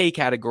the A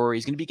category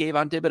is going to be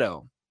Kayvon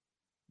Thibodeaux.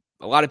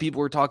 A lot of people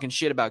were talking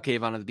shit about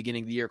Kayvon at the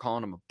beginning of the year,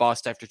 calling him a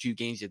bust after 2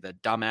 games. You had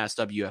the dumbass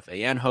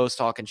WFAN host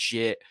talking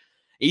shit.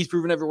 He's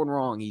proven everyone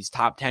wrong. He's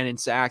top 10 in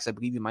sacks. I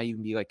believe he might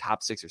even be like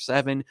top 6 or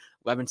 7.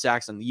 11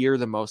 sacks on the year,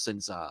 the most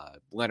since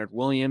Leonard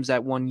Williams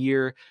at 1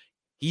 year.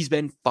 He's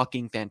been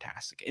fucking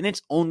fantastic. And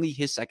it's only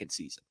his second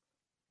season.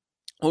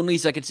 Only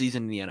second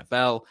season in the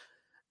NFL.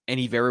 And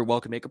he very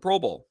well can make a Pro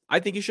Bowl. I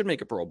think he should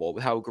make a Pro Bowl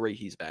with how great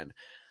he's been.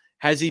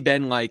 Has he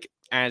been like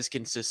as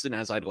consistent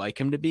as I'd like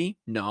him to be?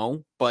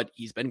 No, but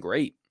he's been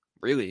great.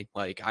 Really.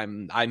 Like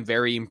I'm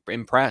very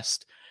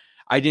impressed.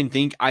 I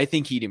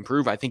think he'd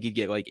improve. I think he'd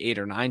get like 8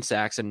 or 9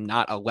 sacks and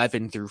not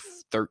 11 through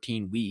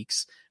 13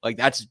 weeks. Like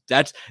that's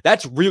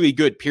really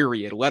good,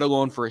 period, let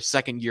alone for a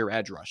second year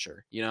edge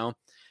rusher,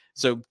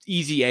 So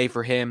easy A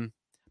for him.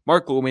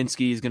 Mark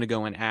Lewinsky is going to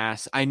go in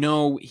ass. I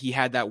know he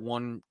had that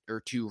 1 or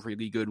 2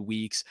 really good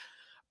weeks,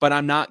 but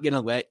I'm not going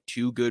to let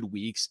 2 good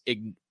weeks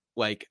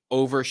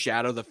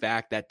overshadow the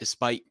fact that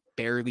despite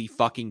barely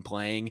fucking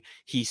playing,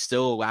 he's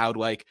still allowed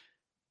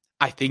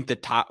I think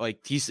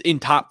he's in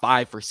top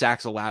 5 for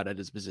sacks allowed at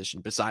his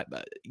position beside,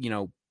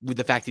 with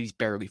the fact that he's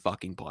barely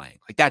fucking playing.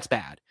 That's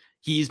bad.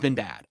 He's been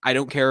bad. I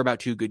don't care about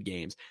 2 good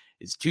games.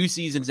 It's 2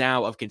 seasons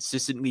now of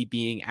consistently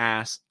being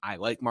ass. I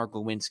like Mark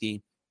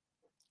Lewinsky.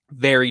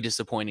 Very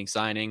disappointing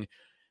signing.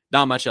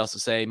 Not much else to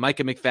say.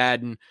 Micah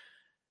McFadden,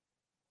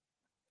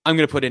 I'm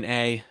going to put an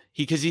A.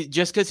 Because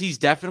he's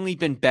definitely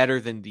been better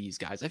than these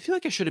guys. I feel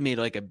like I should have made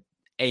a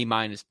A-,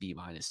 B-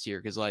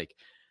 tier. Because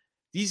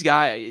these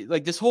guys,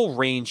 this whole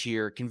range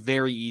here can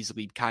very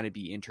easily kind of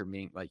be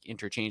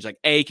interchanged.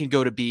 A can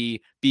go to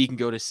B, B can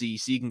go to C,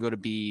 C can go to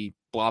B,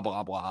 blah,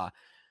 blah, blah.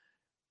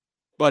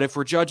 But if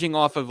we're judging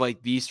off of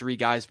these 3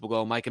 guys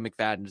below, Micah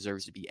McFadden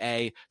deserves to be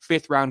A.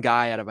 5th round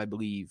guy out of, I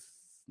believe,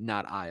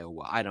 not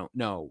Iowa. I don't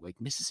know.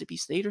 Mississippi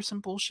State or some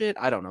bullshit.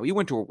 I don't know. He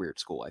went to a weird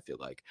school, I feel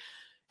like.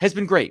 Has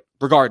been great,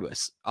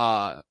 regardless.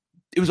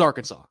 It was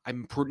Arkansas.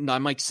 I'm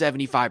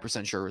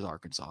 75% sure it was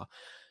Arkansas.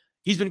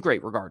 He's been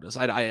great, regardless.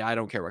 I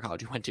don't care what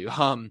college he went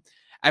to.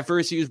 At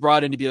first, he was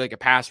brought in to be a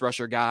pass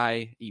rusher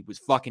guy. He was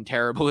fucking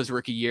terrible his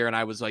rookie year, and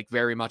I was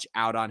very much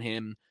out on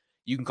him.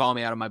 You can call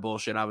me out of my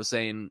bullshit. I was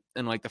saying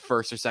in the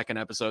first or second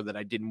episode that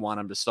I didn't want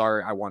him to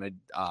start. I wanted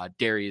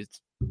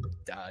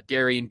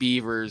Darian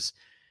Beavers,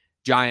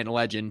 giant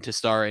legend, to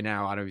start. And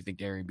now I don't even think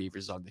Darian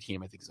Beavers is on the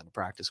team. I think he's on the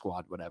practice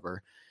squad,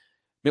 whatever.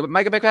 But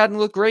Micah McFadden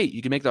looked great.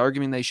 You can make the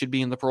argument they should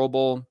be in the Pro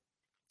Bowl.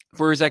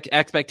 For his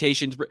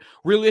expectations,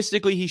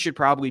 realistically, he should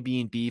probably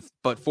be in B,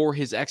 but for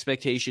his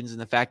expectations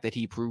and the fact that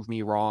he proved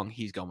me wrong,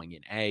 he's going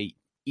in A.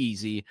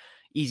 Easy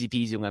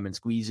peasy, lemon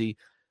squeezy.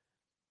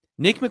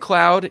 Nick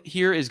McLeod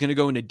here is going to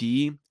go into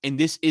D, and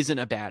this isn't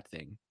a bad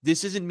thing.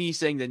 This isn't me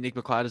saying that Nick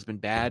McLeod has been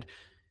bad.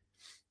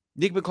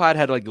 Nick McLeod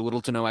had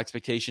little to no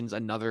expectations.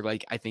 Another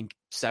I think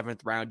 7th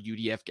round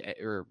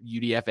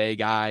UDFA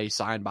guy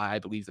signed by, I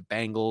believe, the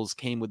Bengals,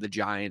 came with the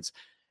Giants,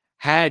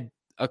 had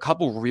a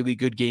couple really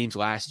good games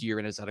last year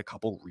and has had a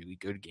couple really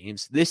good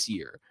games this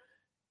year.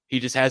 He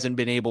just hasn't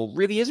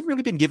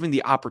really been given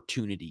the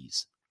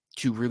opportunities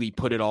to really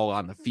put it all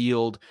on the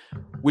field,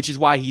 which is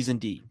why he's in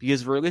D.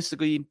 Because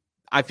realistically,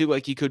 I feel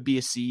like he could be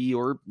a C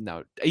or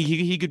no,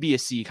 he could be a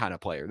C kind of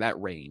player, that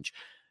range,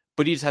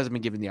 but he just hasn't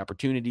been given the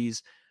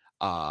opportunities.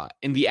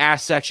 In the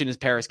ass section is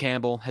Paris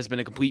Campbell, has been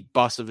a complete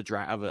bust of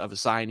a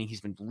signing.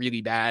 He's been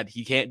really bad.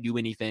 He can't do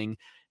anything.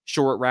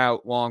 Short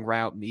route, long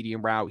route,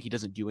 medium route. He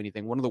doesn't do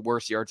anything. One of the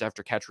worst yards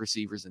after catch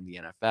receivers in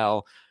the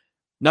NFL.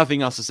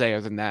 Nothing else to say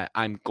other than that.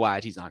 I'm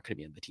glad he's not going to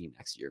be on the team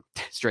next year.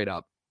 Straight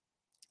up.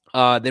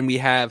 Then we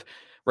have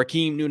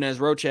Raheem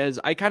Nunez-Roches.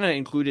 I kind of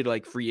included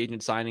free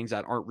agent signings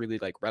that aren't really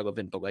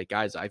relevant, but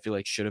guys I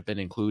feel should have been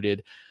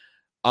included.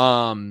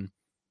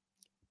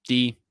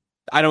 D.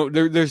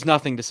 there's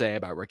nothing to say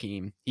about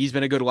Raheem. He's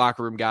been a good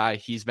locker room guy.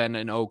 He's been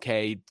an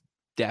okay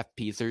depth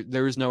piece.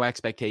 There's no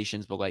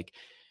expectations, but like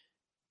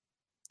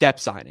depth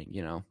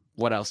signing,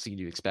 what else do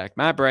you expect?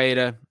 Matt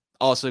Breida,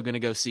 also going to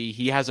go C.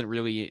 He hasn't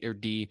really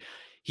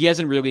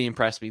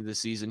impressed me this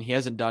season. He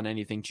hasn't done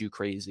anything too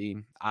crazy.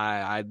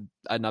 I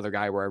another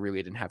guy where I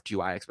really didn't have too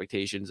high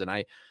expectations, and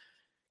I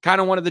kind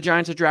of wanted the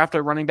Giants to draft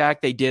a running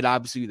back. They did,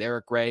 obviously, with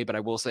Eric Gray, but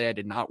I will say I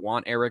did not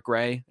want Eric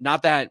Gray.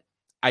 Not that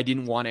I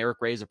didn't want Eric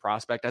Gray as a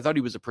prospect. I thought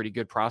he was a pretty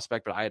good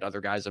prospect, but I had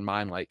other guys in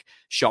mind, like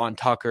Sean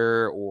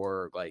Tucker,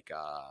 or like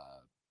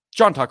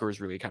Sean Tucker was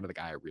really kind of the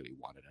guy I really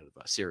wanted out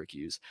of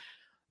Syracuse.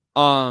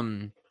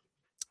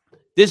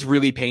 This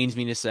really pains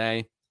me to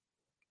say.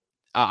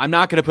 I'm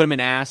not going to put him in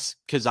ass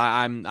because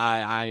I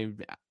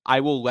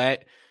will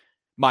let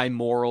my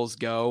morals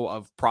go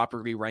of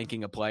properly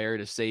ranking a player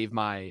to save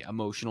my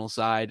emotional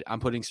side. I'm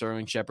putting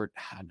Sterling Shepard.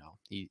 No,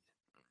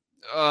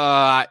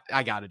 I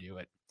got to do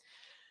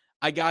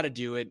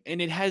it.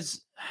 And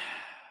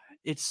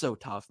it's so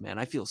tough, man.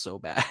 I feel so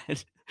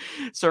bad.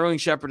 Sterling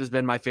Shepard has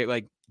been my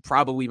favorite,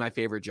 probably my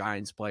favorite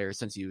Giants player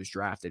since he was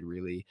drafted,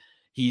 really.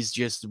 He's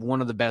just one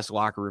of the best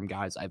locker room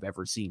guys I've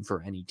ever seen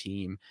for any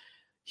team.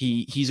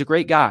 He's a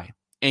great guy,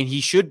 and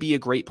he should be a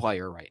great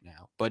player right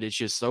now, but it's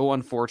just so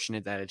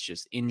unfortunate that it's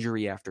just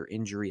injury after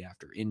injury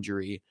after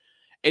injury,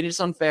 and it's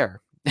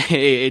unfair.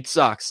 It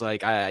sucks.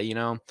 I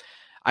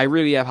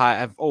really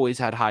I've always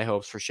had high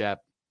hopes for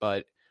Shep,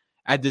 but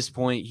at this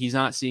point, he's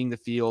not seeing the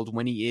field.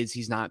 When he is,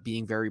 he's not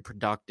being very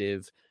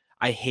productive.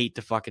 I hate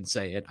to fucking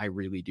say it. I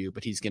really do,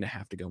 but he's going to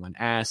have to go on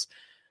ass.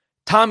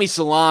 Tommy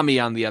Salami,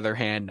 on the other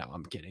hand, no,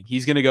 I'm kidding.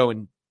 He's going to go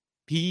and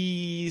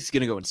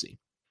see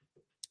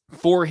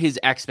for his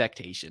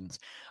expectations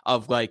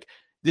of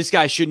this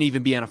guy shouldn't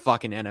even be on a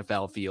fucking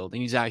NFL field.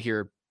 And he's out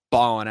here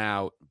balling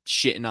out,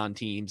 shitting on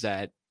teams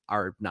that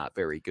are not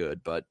very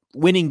good, but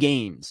winning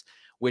games,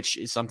 which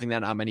is something that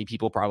not many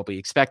people probably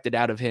expected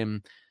out of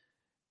him.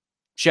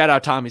 Shout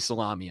out Tommy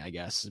Salami, I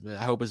guess.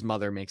 I hope his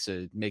mother makes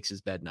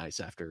his bed nice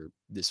after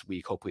this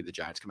week. Hopefully the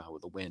Giants come out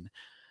with a win.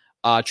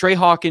 Trey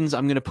Hawkins,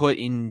 I'm going to put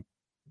in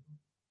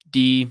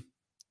D.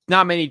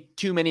 Not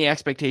too many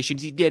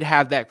expectations. He did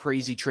have that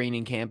crazy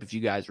training camp, if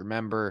you guys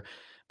remember.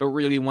 But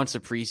really, once the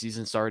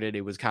preseason started,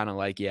 it was kind of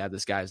like, yeah,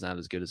 this guy's not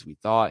as good as we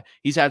thought.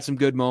 He's had some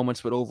good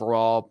moments, but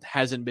overall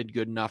hasn't been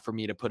good enough for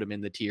me to put him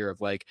in the tier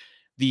of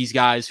these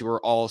guys who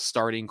are all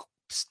starting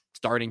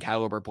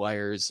caliber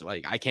players.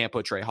 I can't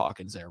put Trey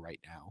Hawkins there right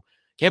now.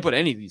 Can't put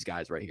any of these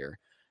guys right here.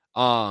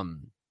 Tyrod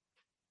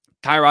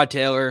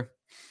Taylor,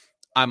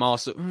 I'm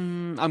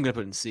going to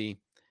put in C.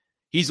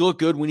 He's looked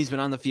good when he's been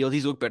on the field.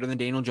 He's looked better than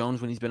Daniel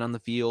Jones when he's been on the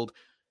field.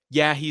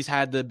 Yeah, he's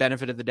had the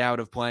benefit of the doubt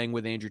of playing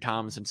with Andrew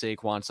Thomas and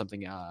Saquon,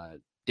 something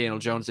Daniel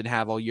Jones didn't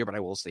have all year, but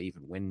I will say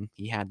even when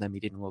he had them, he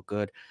didn't look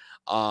good.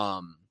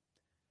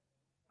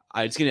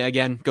 It's going to,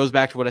 again, goes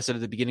back to what I said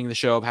at the beginning of the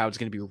show of how it's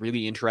going to be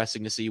really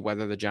interesting to see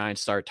whether the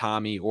Giants start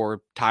Tommy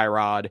or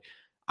Tyrod.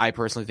 I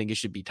personally think it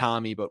should be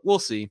Tommy, but we'll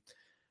see.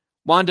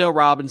 Wan'Dale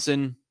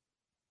Robinson.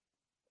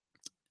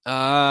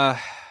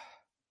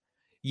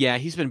 Yeah,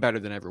 he's been better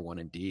than everyone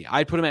in D.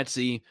 I'd put him at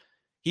C.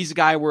 He's a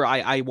guy where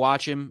I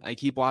watch him. I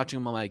keep watching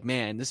him. I'm like,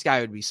 man, this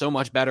guy would be so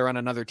much better on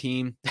another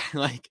team.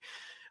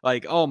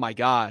 Oh my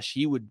gosh,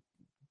 he would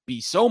be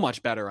so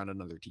much better on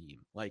another team.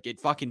 It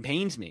fucking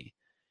pains me.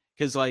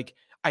 Because,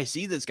 I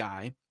see this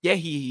guy. Yeah,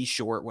 he's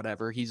short,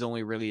 whatever. He's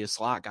only really a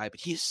slot guy, but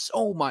he has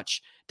so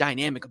much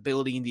dynamic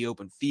ability in the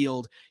open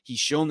field. He's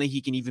shown that he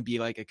can even be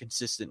a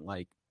consistent,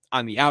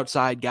 on the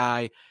outside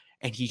guy.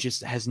 And he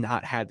just has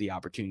not had the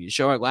opportunity to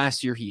show it.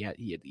 Last year, he had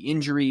the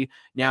injury.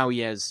 Now he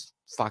has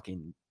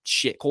fucking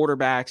shit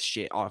quarterbacks,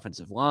 shit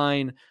offensive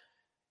line.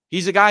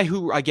 He's a guy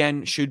who,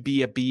 again, should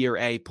be a B or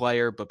A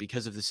player, but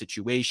because of the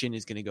situation,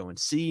 is going to go in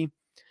C.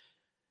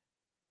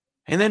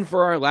 And then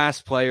for our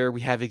last player,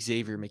 we have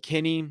Xavier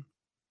McKinney,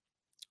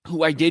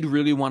 who I did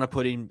really want to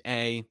put in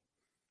A,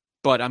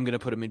 but I'm going to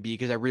put him in B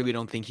because I really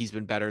don't think he's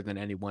been better than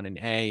anyone in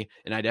A.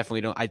 And I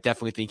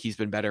definitely think he's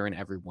been better in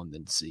everyone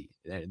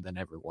than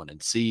everyone in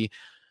C.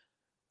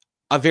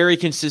 A very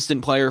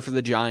consistent player for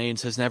the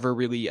Giants, has never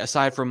really,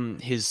 aside from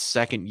his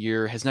second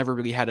year, has never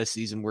really had a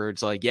season where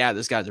it's yeah,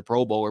 this guy's a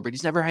Pro Bowler, but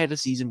he's never had a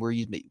season where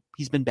he's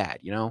been bad,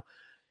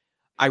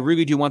 I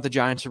really do want the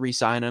Giants to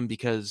re-sign him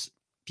because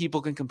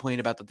people can complain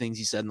about the things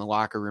he said in the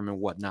locker room and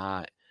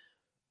whatnot.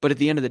 But at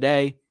the end of the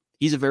day,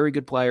 he's a very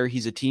good player.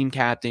 He's a team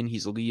captain.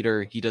 He's a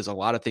leader. He does a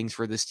lot of things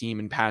for this team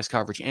in pass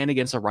coverage and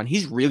against the run.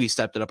 He's really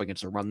stepped it up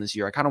against the run this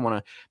year. I kind of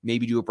want to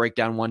maybe do a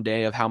breakdown one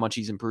day of how much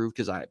he's improved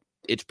because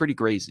it's pretty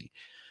crazy.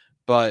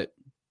 But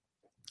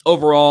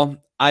overall,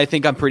 I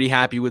think I'm pretty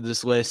happy with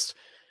this list.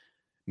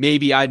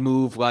 Maybe I'd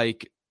move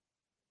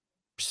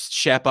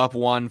Shep up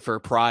one for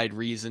pride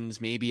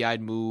reasons. Maybe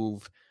I'd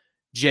move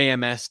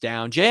JMS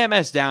down.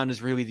 JMS down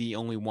is really the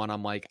only one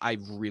I'm I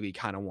really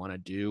kind of want to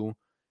do.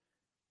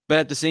 But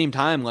at the same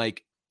time,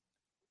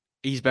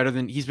 he's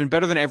been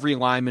better than every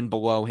lineman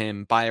below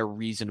him by a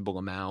reasonable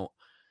amount.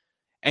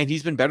 And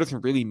he's been better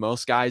than really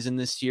most guys in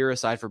this tier,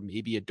 aside from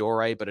maybe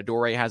Adore, but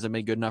Adore hasn't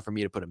been good enough for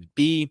me to put him in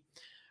B.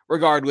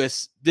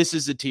 regardless, this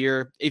is a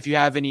tier. If you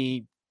have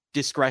any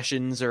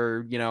discretions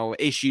or,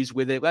 issues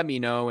with it, let me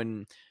know.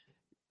 And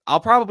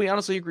I'll probably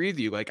honestly agree with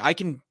you. Like, I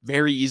can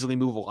very easily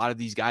move a lot of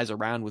these guys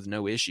around with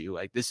no issue.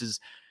 Like,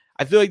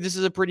 I feel like this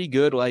is a pretty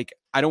good, like,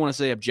 I don't want to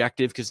say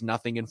objective because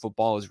nothing in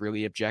football is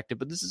really objective,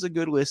 but this is a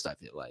good list, I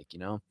feel like,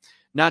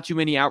 not too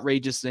many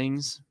outrageous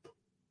things.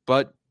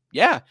 But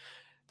yeah,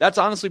 that's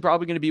honestly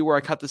probably going to be where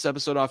I cut this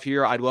episode off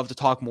here. I'd love to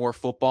talk more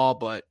football,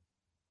 but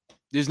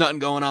there's nothing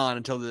going on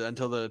until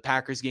the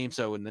Packers game.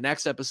 So in the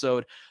next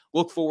episode,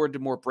 look forward to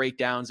more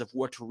breakdowns of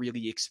what to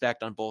really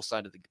expect on both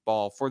sides of the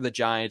ball for the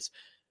Giants.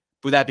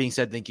 With that being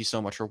said, thank you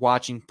so much for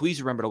watching.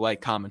 Please remember to like,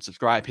 comment,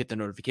 subscribe, hit the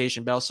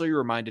notification bell so you're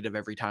reminded of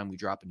every time we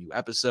drop a new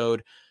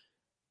episode.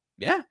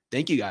 Yeah,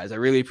 thank you guys. I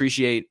really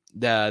appreciate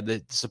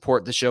the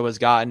support the show has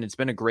gotten. It's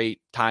been a great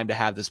time to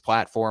have this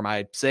platform.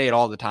 I say it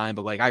all the time,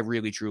 but I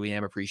really, truly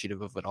am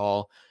appreciative of it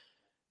all.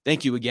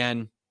 Thank you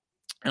again,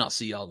 and I'll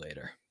see y'all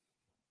later.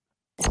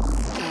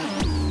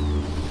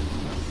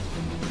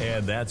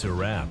 And that's a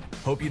wrap.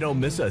 Hope you don't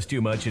miss us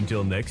too much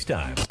until next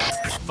time.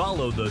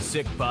 Follow the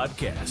Sick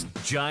Podcast,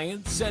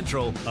 Giant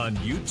Central on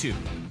YouTube,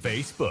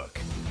 Facebook,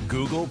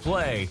 Google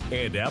Play,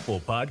 and Apple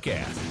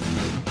Podcasts.